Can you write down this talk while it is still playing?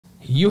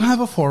You have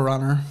a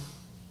 4Runner.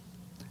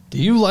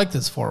 Do you like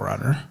this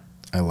 4Runner?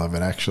 I love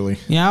it, actually.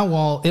 Yeah,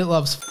 well, it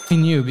loves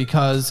f***ing you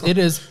because it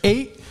is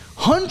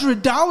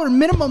 $800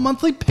 minimum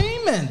monthly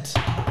payment.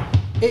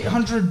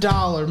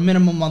 $800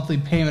 minimum monthly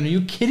payment. Are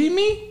you kidding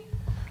me?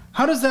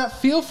 How does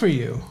that feel for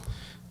you?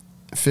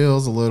 It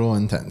feels a little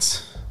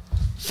intense.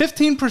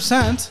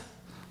 15%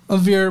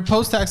 of your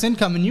post-tax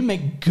income, and you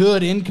make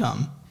good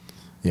income.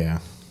 Yeah.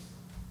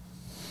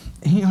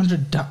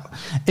 $800.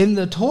 And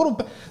the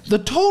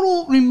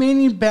total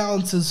remaining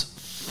balance is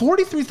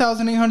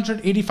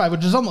 $43,885,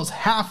 which is almost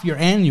half your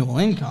annual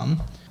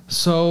income.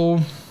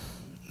 So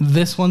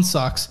this one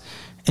sucks.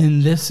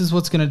 And this is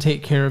what's going to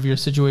take care of your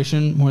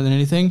situation more than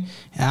anything.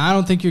 And I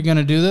don't think you're going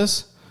to do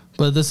this,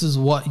 but this is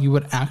what you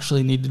would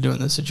actually need to do in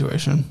this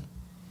situation.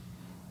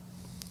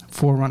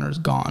 4Runner's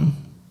gone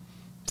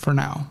for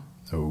now.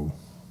 Oh.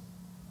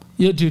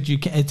 Yeah, dude,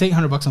 it's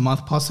 $800 a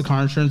month plus the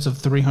car insurance of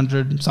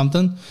 $300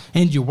 something,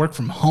 and you work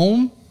from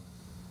home.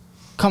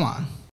 Come on.